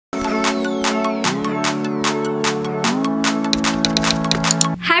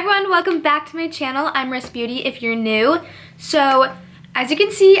welcome back to my channel. I'm Riss Beauty if you're new. So as you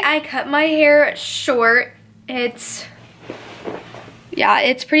can see, I cut my hair short. It's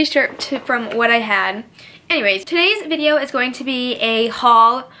pretty short from what I had. Anyways, today's video is going to be a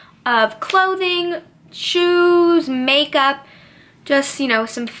haul of clothing, shoes, makeup, just, you know,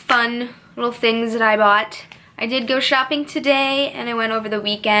 some fun little things that I bought. I did go shopping today and I went over the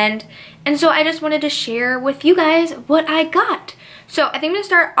weekend, and so I just wanted to share with you guys what I got. So I think I'm gonna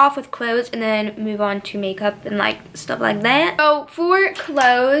start off with clothes and then move on to makeup and like stuff like that. So for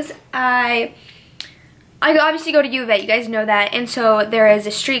clothes, I obviously go to U of A, you guys know that, and so there is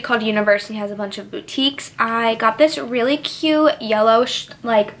a street called University, has a bunch of boutiques. I got this really cute yellow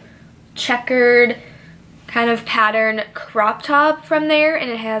like checkered kind of pattern crop top from there, and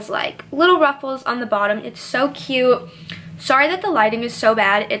it has like little ruffles on the bottom. It's so cute. Sorry that the lighting is so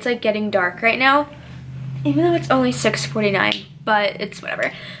bad. It's like getting dark right now, even though it's only 6:49, but it's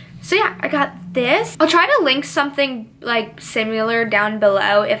whatever. So yeah, I got this. I'll try to link something like similar down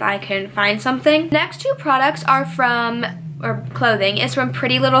below if I can find something. Next two products are from, or clothing, is from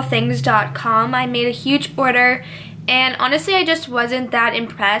PRETTYLITTLETHINGS.com. I made a huge order, and honestly I just wasn't that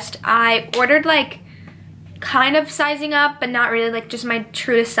impressed. I ordered like kind of sizing up, but not really, like just my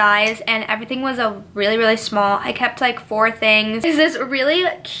true size, and everything was a really small. I kept like 4 things. Is this really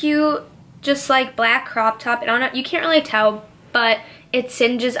cute, just like black crop top. I don't know, you can't really tell, but it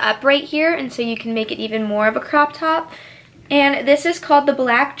cinges up right here, and so you can make it even more of a crop top. And this is called the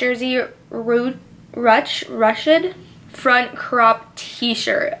Black Jersey Ruched Front Crop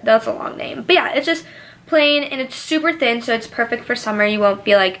T-shirt. That's a long name, but yeah, it's just plain and it's super thin, so it's perfect for summer. You won't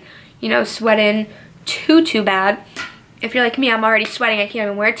be like, you know, sweating too bad. If you're like me, I'm already sweating. I can't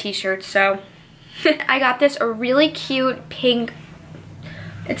even wear t-shirts. So I got this a really cute pink,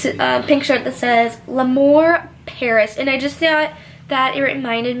 it's a pink shirt that says L'Amour Paris, and I just thought that it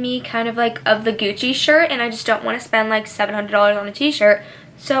reminded me kind of like of the Gucci shirt, and I just don't want to spend like $700 on a t-shirt,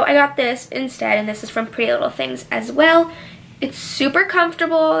 so I got this instead. And this is from Pretty Little Things as well. It's super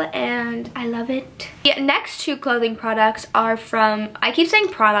comfortable and I love it. The next two clothing products are from, I keep saying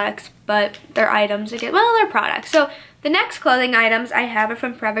products, but they're items again. Well, they're products. So the next clothing items I have are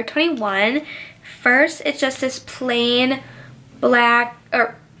from Forever 21. First, it's just this plain black,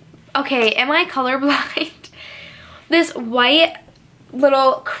 or okay, am I colorblind? This white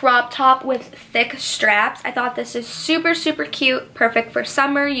little crop top with thick straps. I thought this is super cute, perfect for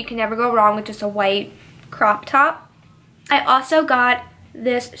summer. You can never go wrong with just a white crop top. I also got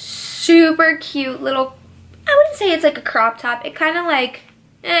this super cute little, I wouldn't say it's like a crop top. It kind of like,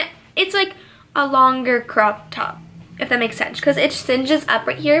 it's like a longer crop top, if that makes sense, because it cinges up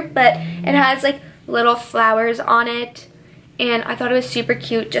right here, but it has like little flowers on it. And I thought it was super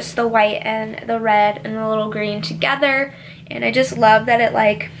cute, just the white and the red and the little green together. And I just love that it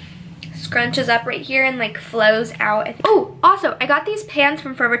like scrunches up right here and like flows out. Oh, also, I got these pants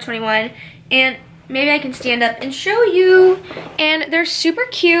from Forever 21, and maybe I can stand up and show you. And they're super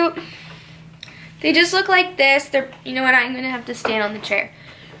cute. They just look like this. They're, you know what, I'm gonna have to stand on the chair.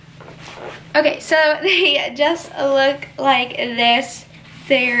 Okay, so they just look like this.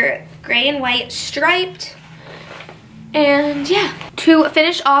 They're gray and white striped. And yeah, to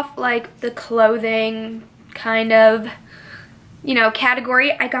finish off like the clothing kind of, you know,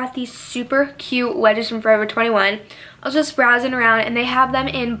 category, I got these super cute wedges from Forever 21. I was just browsing around and they have them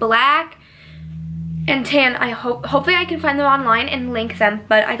in black and tan. Hopefully I can find them online and link them,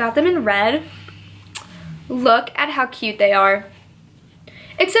 but I got them in red. Look at how cute they are.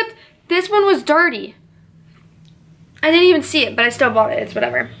 Except this one was dirty. I didn't even see it, but I still bought it. It's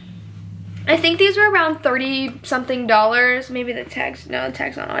whatever. I think these were around $30-something. Maybe the tag's, no, the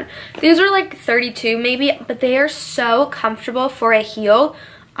tag's not on. These were like 32 maybe, but they are so comfortable for a heel.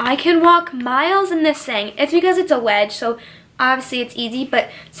 I can walk miles in this thing. It's because it's a wedge, so obviously it's easy,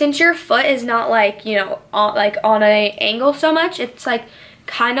 but since your foot is not like, you know, on an angle so much, it's like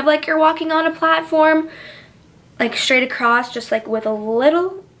kind of like you're walking on a platform, like straight across, just like with a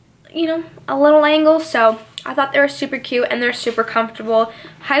little, you know, a little angle. So I thought they were super cute and they're super comfortable.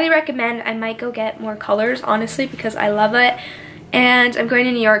 Highly recommend. I might go get more colors, honestly, because I love it. And I'm going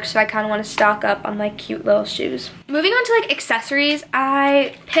to New York, so I kind of want to stock up on like cute little shoes. Moving on to like accessories,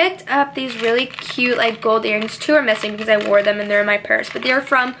 I picked up these really cute like gold earrings. 2 are missing because I wore them and they're in my purse, but they're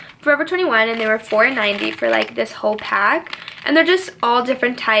from Forever 21 and they were $4.90 for like this whole pack. And they're just all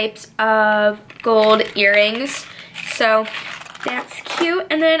different types of gold earrings. So that's cute.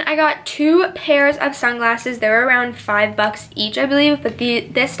 And then I got 2 pairs of sunglasses. They were around $5 each, I believe, but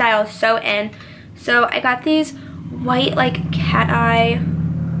this style is so in. So I got these white like cat eye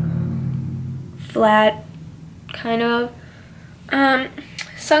flat kind of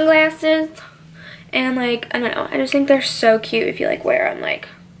sunglasses. And like, I don't know, I just think they're so cute if you like wear them like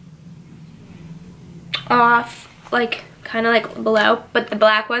off, like kind of like below. But the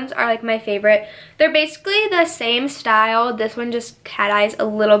black ones are like my favorite. They're basically the same style. This one just cat eyes a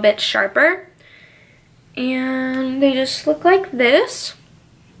little bit sharper. And they just look like this.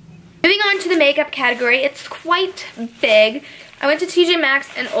 Moving on to the makeup category, it's quite big. I went to TJ Maxx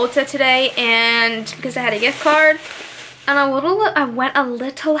and Ulta today, and because I had a gift card, and I went a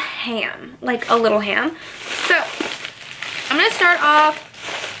little ham, like a little ham. So I'm gonna start off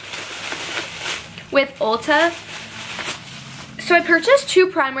with Ulta. So I purchased 2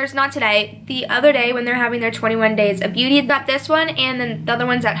 primers, not today, the other day when they're having their 21 days of beauty. Got this one, and then the other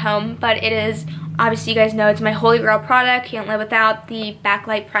one's at home, but it is, obviously you guys know it's my holy grail product. Can't live without the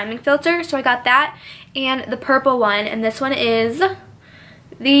backlight priming filter. So I got that and the purple one, and this one is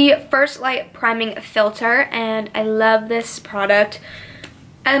the First Light priming filter, and I love this product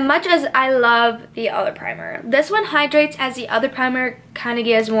as much as I love the other primer. This one hydrates, as the other primer kind of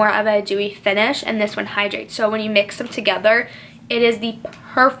gives more of a dewy finish, and this one hydrates. So when you mix them together, it is the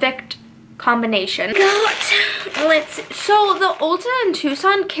perfect combination. So the Ulta in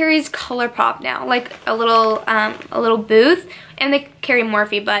Tucson carries ColourPop now, like a little booth, and they carry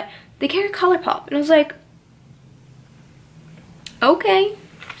Morphe, but they carry ColourPop, and I was like, okay.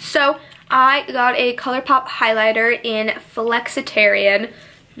 So I got a ColourPop highlighter in Flexitarian.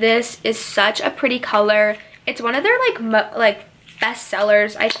 This is such a pretty color. It's one of their like best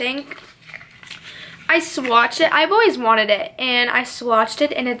sellers, I think. I swatched it. I've always wanted it, and I swatched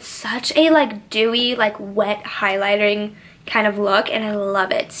it, and it's such a like dewy, like wet highlighting kind of look, and I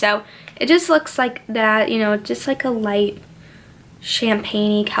love it. So it just looks like that, you know, just like a light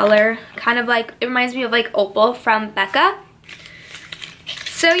champagne-y color, kind of like, it reminds me of like Opal from Becca.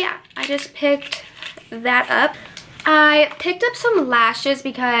 So yeah, I just picked that up. I picked up some lashes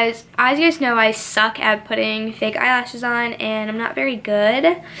because, as you guys know, I suck at putting fake eyelashes on, and I'm not very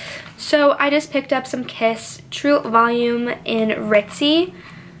good. So I just picked up some Kiss True Volume in Ritzy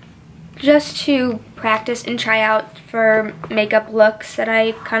just to practice and try out for makeup looks that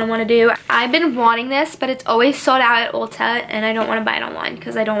I kind of want to do. I've been wanting this, but it's always sold out at Ulta, and I don't want to buy it online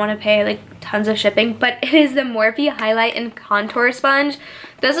because I don't want to pay like tons of shipping. But it is the Morphe Highlight and Contour Sponge.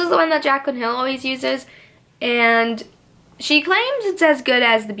 This is the one that Jaclyn Hill always uses, and she claims it's as good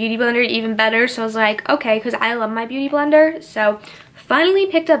as the Beauty Blender, even better. So I was like, okay, because I love my Beauty Blender. So finally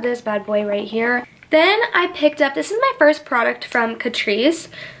picked up this bad boy right here. Then I picked up, this is my first product from Catrice.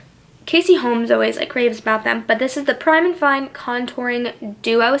 Casey Holmes always like raves about them, but this is the Prime and Fine Contouring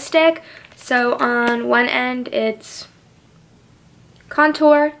Duo Stick. So on one end it's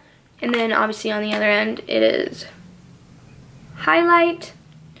contour, and then obviously on the other end it is highlight.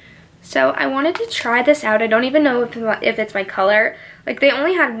 So I wanted to try this out. I don't even know if it's my color. Like, they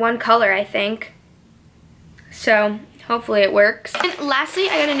only had one color, I think. So hopefully it works. And lastly,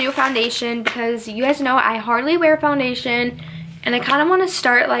 I got a new foundation because you guys know I hardly wear foundation, and I kind of want to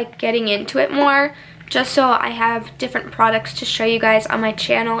start like getting into it more, just so I have different products to show you guys on my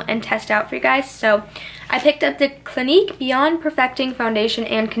channel and test out for you guys. So I picked up the Clinique Beyond Perfecting Foundation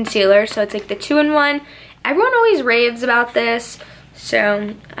and Concealer. So it's like the 2-in-1. Everyone always raves about this,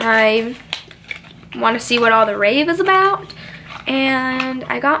 so I want to see what all the rave is about. And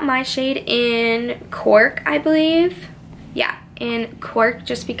I got my shade in Cork, I believe. Yeah, in Cork,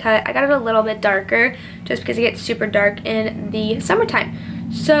 just because I got it a little bit darker, just because it gets super dark in the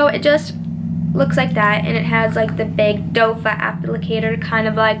summertime. So it just looks like that, and it has like the big doe-foot applicator, kind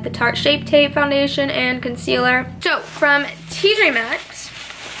of like the Tarte Shape Tape foundation and concealer. So from TJ Maxx,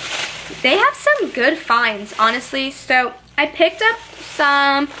 they have some good finds, honestly. So I picked up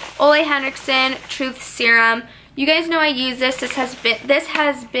some Ole Henriksen Truth Serum. You guys know I use this. This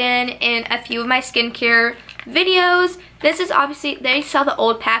has been in a few of my skincare videos. This is obviously, they sell the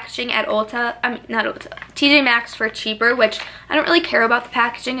old packaging at Ulta, I mean not Ulta, TJ Maxx for cheaper, which I don't really care about the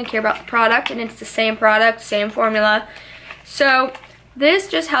packaging, I care about the product, and it's the same product, same formula. So this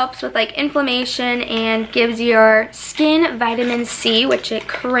just helps with like inflammation and gives your skin vitamin C, which it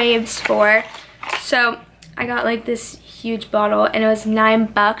craves for. So I got like this huge bottle, and it was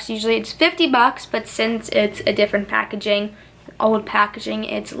 $9. Usually it's $50, but since it's a different packaging, old packaging,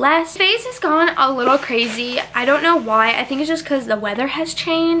 it's less. Face has gone a little crazy. I don't know why. I think it's just because the weather has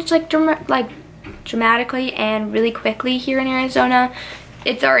changed like dramatically and really quickly here in Arizona.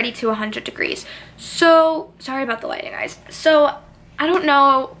 It's already to 100 degrees. So sorry about the lighting, guys. So I don't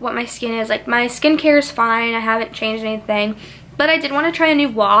know what my skin is like. My skincare is fine. I haven't changed anything, but I did want to try a new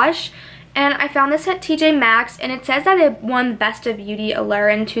wash. And I found this at TJ Maxx, and it says that it won Best of Beauty Allure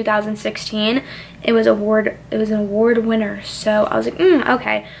in 2016. It was an award winner, so I was like,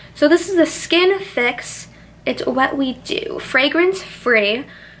 okay. So this is the Skin Fix. It's What We Do, fragrance free,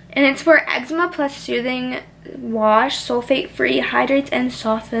 and it's for eczema plus soothing wash, sulfate free, hydrates and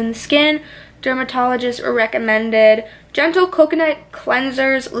softens skin. Dermatologists recommended. Gentle coconut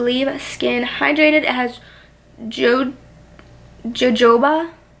cleansers leave skin hydrated. It has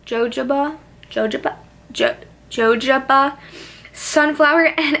jojoba, sunflower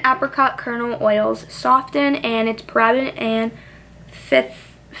and apricot kernel oils, soften, and it's paraben and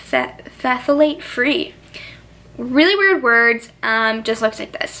phthalate free. Really weird words. Just looks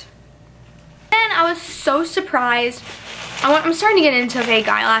like this. Then I was so surprised. I'm starting to get into fake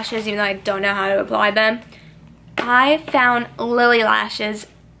eyelashes, even though I don't know how to apply them. I found Lily lashes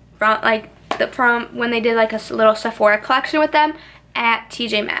from when they did like a little Sephora collection with them at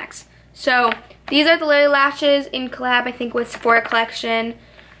TJ Maxx. So these are the Lily lashes in collab, I think, with Sephora collection,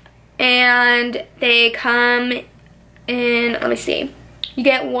 and they come in, let me see. You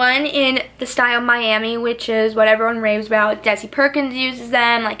get one in the style Miami, which is what everyone raves about. Desi Perkins uses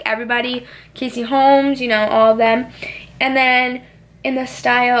them, like everybody. Casey Holmes, you know, all of them. And then in the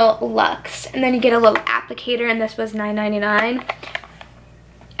style Luxe. And then you get a little applicator, and this was $9.99.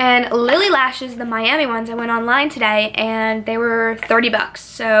 And Lily lashes, the Miami ones, I went online today, and they were 30 bucks.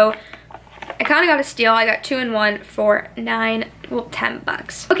 So I kind of got a steal. I got 2 in 1 for 10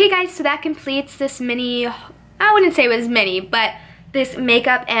 bucks. Okay, guys, so that completes this mini, I wouldn't say it was mini, but this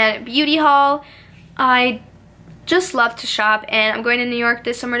makeup and beauty haul. I just love to shop, and I'm going to New York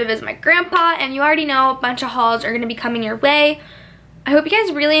this summer to visit my grandpa, and you already know a bunch of hauls are going to be coming your way. I hope you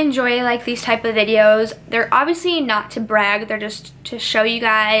guys really enjoy like these type of videos. They're obviously not to brag, they're just to show you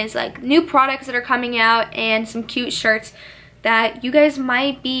guys like new products that are coming out and some cute shirts that you guys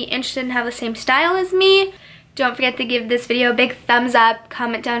might be interested in, have the same style as me. Don't forget to give this video a big thumbs up,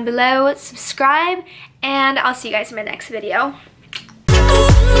 comment down below, subscribe, and I'll see you guys in my next video.